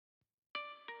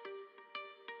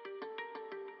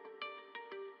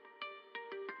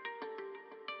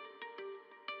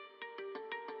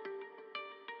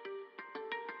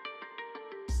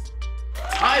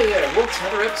Hi there, welcome to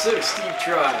another episode of Steve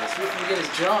Tries. With me again is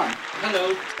John.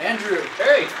 Hello. Andrew.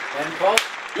 Hey. And Paul.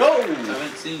 Yo.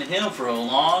 Haven't seen him for a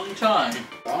long time.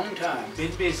 Long time.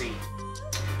 Been busy.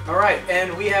 Alright,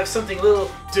 and we have something a little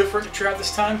different to try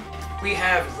this time. We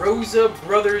have Rosa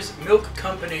Brothers Milk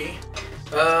Company.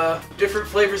 Different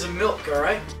flavors of milk,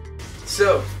 alright?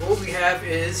 So, what we have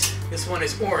is, this one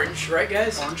is orange, right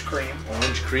guys? Orange cream.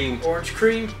 Orange cream. Orange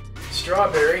cream,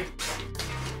 strawberry.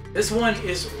 This one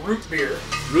is root beer.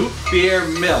 Root beer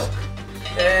milk.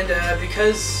 And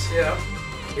because, you know,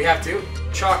 we have to,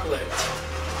 chocolate.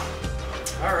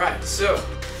 Alright, so,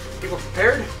 people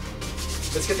prepared?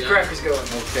 Let's get the crackers going.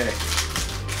 Okay.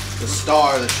 The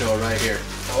star of the show right here.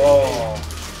 Oh.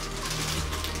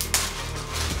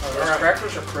 Those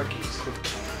crackers or cookies?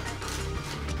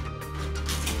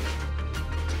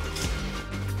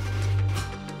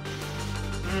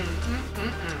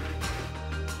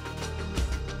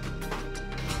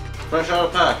 Fresh out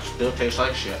of pack. Still tastes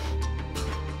like shit.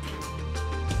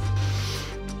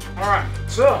 Alright,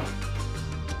 so,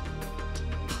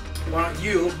 why don't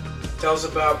you tell us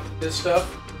about this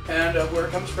stuff and where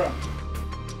it comes from?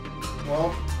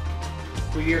 Well,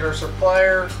 we get our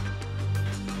supplier.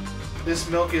 This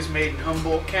milk is made in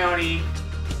Humboldt County.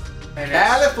 And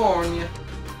California.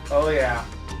 oh yeah.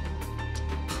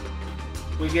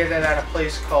 We get it at a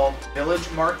place called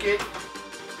Village Market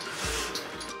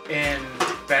in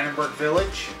Vandenberg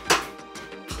Village.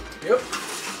 Yep.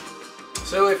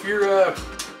 So if you're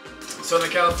Southern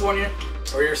California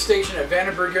or you're stationed at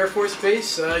Vandenberg Air Force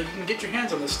Base, you can get your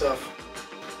hands on this stuff.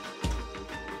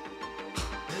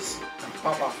 This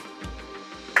pop off.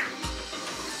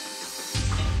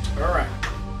 Alright.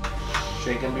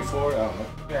 Shaken before? I don't know.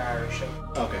 Yeah, Irish.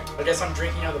 Okay. I guess I'm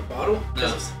drinking out of the bottle?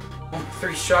 No. It's only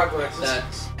 3 shot glasses.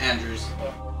 That's Andrew's.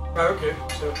 Oh, okay,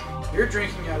 so you're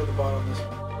drinking out of the bottle in this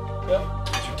one. Yep.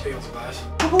 That's your tails glass.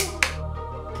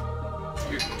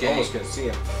 You're gay. Almost can see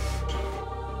it.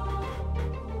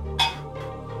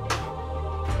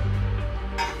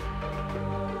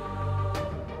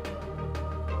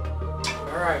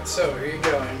 Alright, so here you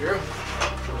go, Andrew.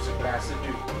 Where's the glass to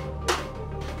do?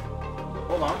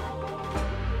 Hold on.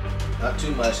 Not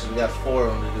too much, 'cause we got 4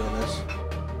 of them doing this.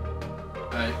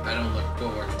 I don't look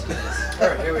forward to this.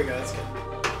 Alright, here we go, that's good.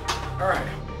 Alright. It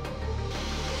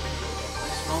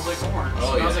smells like orange.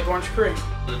 Oh, Smells yeah. like orange cream.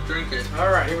 Let's drink it.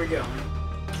 Alright, here we go.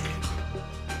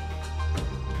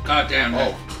 God damn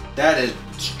it. Oh, that is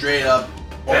straight up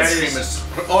That orange is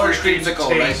orange creamsicle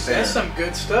right taste. there. That's some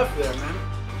good stuff there, man.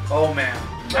 Oh man.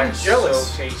 I'm That's jealous.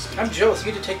 So tasty. I'm jealous.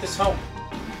 You need to take this home.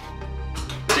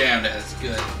 Damn, that's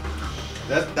good.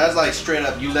 That's like straight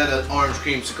up, you let an orange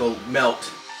creamsicle melt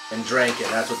and drank it.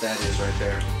 That's what that is right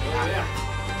there. Oh, yeah.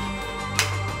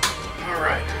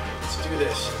 Alright, let's do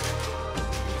this.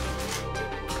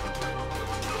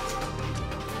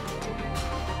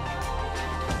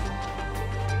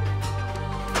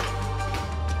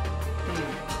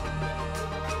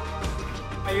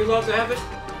 Are you allowed to have it?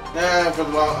 Nah, for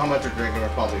the how much you're drinking, we're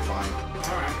probably fine.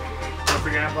 Alright. Don't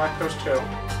forget to have lactose too.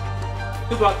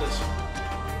 Who bought this?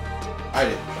 I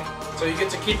did. So you get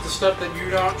to keep the stuff that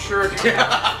you aren't sure if you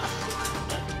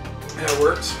that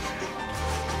works.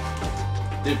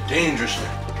 Did dangerously.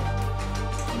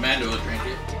 Amanda will drink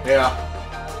it. Yeah.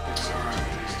 It's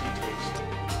tasty taste.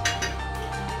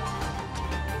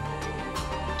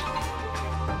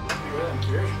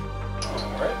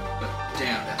 Alright. But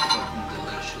damn, that's fucking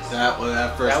delicious. That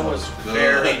first That one was good.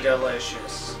 very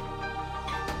delicious.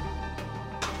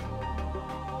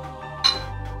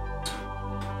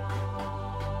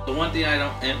 The one thing I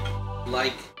don't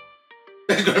like.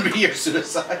 It's gonna be your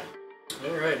suicide.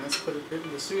 Alright, let's put it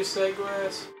in the suicide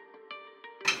glass.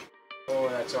 Oh,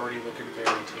 that's already looking very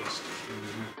tasty.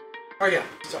 Oh yeah,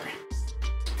 sorry.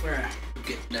 Where?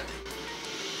 Get nothing.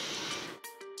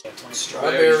 Yeah, 20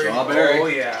 Strawberry. Strawberry. Oh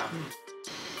yeah.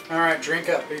 Alright, drink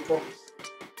up, people.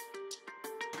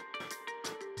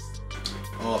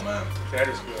 Oh man. That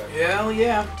is good. Hell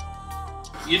yeah.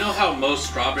 You know how most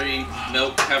strawberry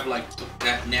milk have like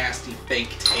that nasty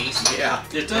fake taste? Yeah.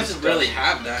 It doesn't really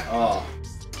have that. Oh.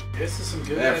 This is some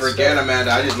good Man, ass forget stuff.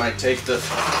 Amanda. I just might take the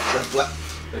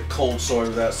cold sword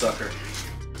of that sucker.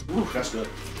 Ooh, that's good.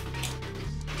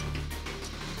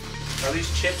 Are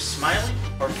these chips smiling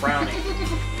or frowning?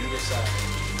 You decide.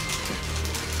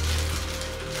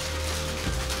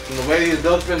 From the way these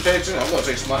milk's been tasting, I'm gonna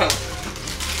say smile.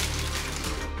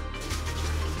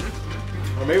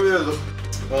 Or maybe they're the.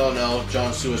 Well, no,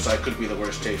 John's suicide could be the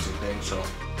worst tasting thing. So.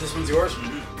 This one's yours?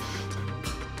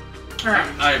 Alright.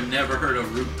 I have never heard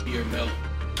of root beer milk.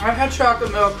 I've had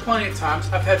chocolate milk plenty of times.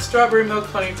 I've had strawberry milk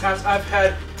plenty of times. I've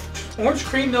had orange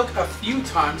cream milk a few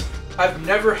times. I've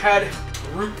never had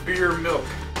root beer milk.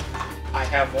 I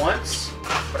have once,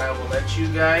 but I will let you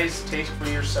guys taste for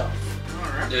yourself. All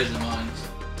right. There's mine.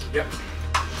 Yep.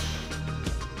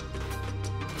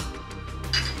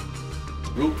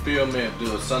 Root beer milk,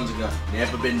 dude. Sons of gun.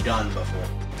 Never been done before.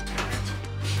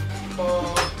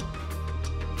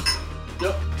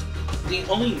 Yep. The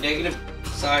only negative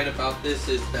side about this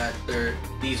is that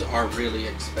these are really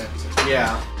expensive.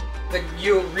 Yeah. Like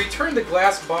you return the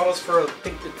glass bottles for I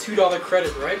think the $2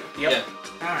 credit, right? Yep. Yeah.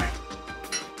 All right.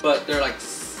 But they're like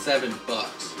 $7.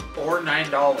 Or $9.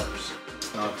 Oh,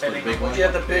 for the Depending big on one. what-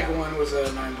 Yeah, the big Yeah. one was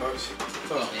 $9.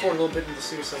 So Oh, pour a yeah. little bit into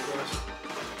suicide glass.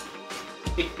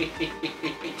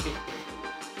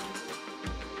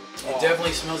 It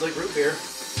definitely smells like root beer.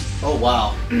 Oh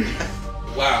wow.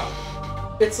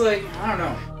 Wow. It's like I don't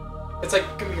know. It's like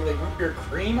gonna be like root beer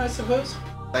cream, I suppose.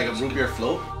 Like a root beer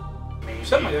float. Maybe.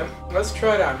 Something like that. Let's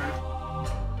try it out, man.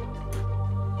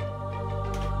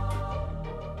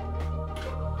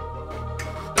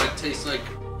 That tastes like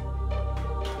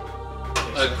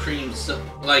a cream,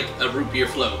 like a root beer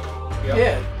float. Yep.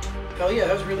 Yeah. Hell yeah,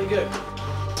 that was really good.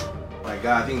 My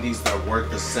God, I think these are worth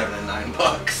the $7 and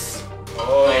 $9.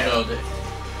 Oh no,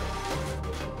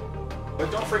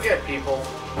 But don't forget, people,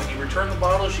 when you return the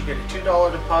bottles, you get a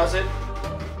 $2 deposit.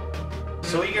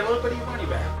 So you get a little bit of your money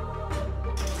back.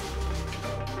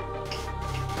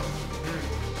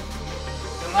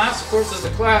 And last, of course, is the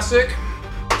classic.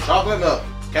 Chocolate milk.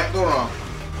 Can't go wrong.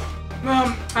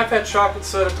 I've had chocolate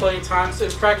soda plenty of times.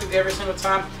 It's practically every single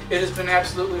time. It has been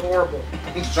absolutely horrible.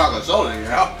 Chocolate soda,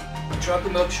 yeah.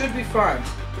 Chocolate milk should be fine.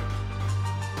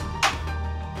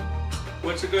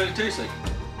 What's it going to taste like?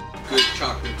 Good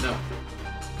chocolate milk.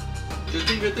 Just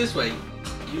think of it this way: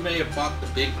 you may have bought the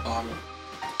big bottle,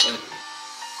 but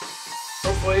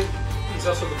Hopefully, he's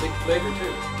also the big flavor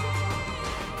too.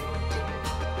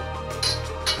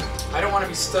 I don't want to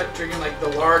be stuck drinking like the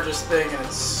largest thing and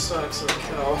it sucks like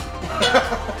hell.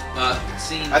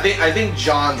 see, I think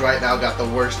John's right now got the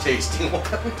worst tasting one.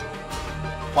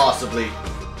 Possibly.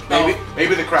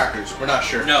 Maybe the crackers. We're not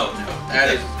sure. no, that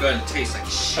is going to taste like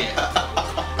shit.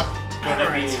 Gonna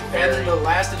Alright, be and very. then the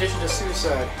last addition to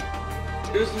Suicide.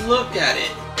 Just look at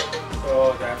it.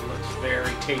 Oh, that looks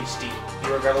very tasty.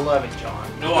 You're gonna love it, John.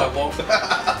 No, I won't,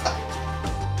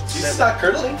 Is this not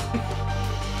curdling?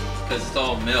 because it's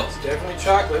all milk. It's definitely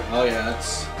chocolate. Oh yeah,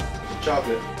 that's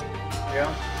chocolate.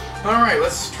 Yeah. Alright,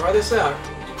 let's try this out.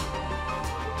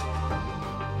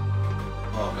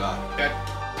 Oh God. That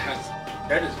has,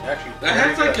 That is actually that very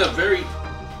has like good. a very.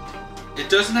 It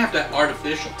doesn't have that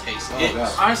artificial taste. Oh,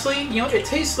 It's- God. Honestly, it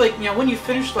tastes like, when you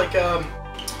finish like a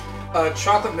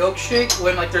chocolate milkshake,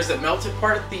 when like there's a melted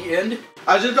part at the end.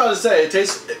 I was just about to say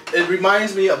it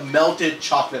reminds me of melted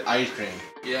chocolate ice cream.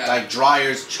 Yeah. Like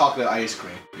Dreyer's chocolate ice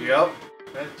cream. Yep.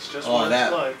 That's just Oh, what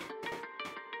that. it's like.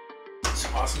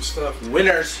 It's awesome stuff.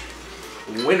 Winners.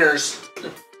 Winners.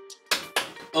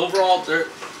 Overall,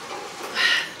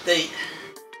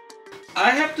 I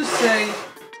have to say,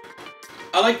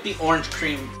 I like the orange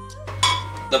cream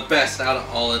the best out of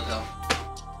all of them.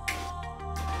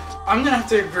 I'm gonna have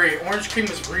to agree. Orange cream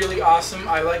is really awesome.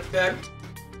 I like that.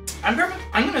 I'm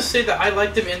gonna say that I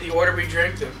like them in the order we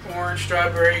drank them: orange,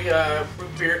 strawberry,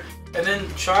 root beer, and then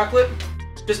chocolate.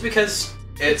 Just because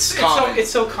It's common. it's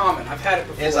so common. I've had it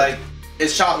before. It's like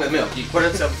it's chocolate milk. But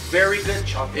it's a very good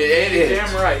chocolate. It is.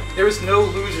 damn right. There was no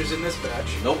losers in this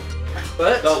batch. Nope.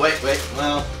 But No, wait.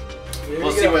 Well, here we'll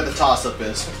we see go. where the toss-up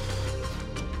is.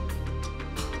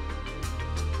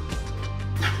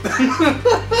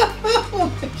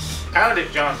 Pound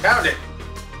it, John. Pound it.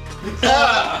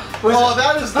 Well,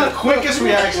 that is the quickest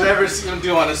reaction I've ever seen him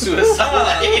do on a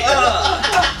suicide.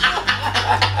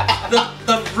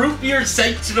 The root beer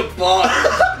sank to the bottom.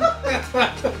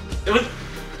 It was.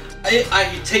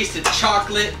 I tasted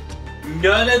chocolate,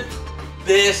 none of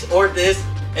this or this,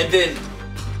 and then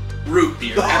root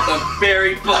beer at the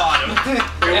very bottom.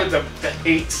 It was a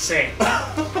hate sink.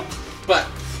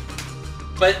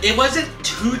 But it wasn't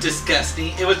too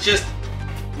disgusting. It was just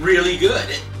really good.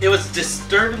 It was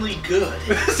disturbingly good.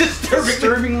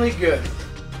 Disturbingly good.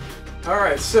 All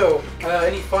right. So,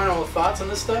 any final thoughts on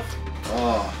this stuff?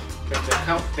 Oh.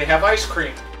 They have ice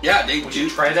cream. Yeah, they We do.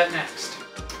 should try that next.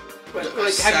 Like,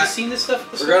 have you seen this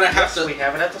stuff? At the We're gonna store? have to. We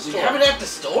have it at the We store. have it at the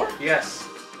store. Yes.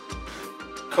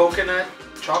 Coconut,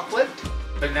 chocolate,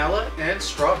 vanilla, and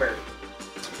strawberry.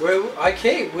 Well,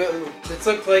 okay. Well, it looks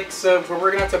like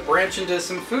we're gonna have to branch into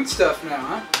some food stuff now,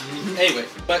 huh? Anyway,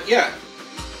 but yeah,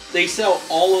 they sell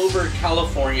all over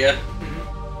California.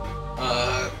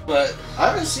 But I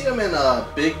haven't seen him in a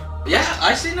big. yeah,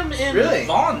 I seen them in Really?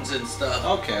 Vaughn's and stuff.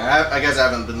 Okay, I guess I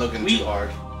haven't been looking We- too hard.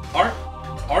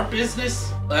 our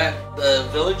business at the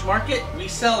village market, we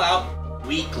sell out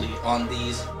weekly on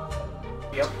these.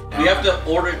 Yep. We have to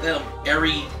order them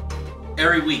every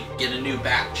week, get a new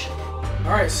batch.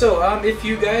 Alright, so if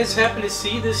you guys happen to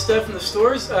see this stuff in the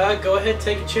stores, go ahead,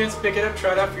 take a chance, pick it up,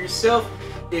 try it out for yourself.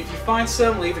 If you find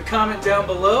some, leave a comment down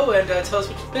below and tell us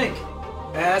what you think.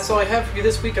 And that's all I have for you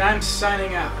this week, and I'm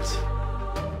signing out.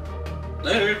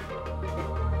 Later.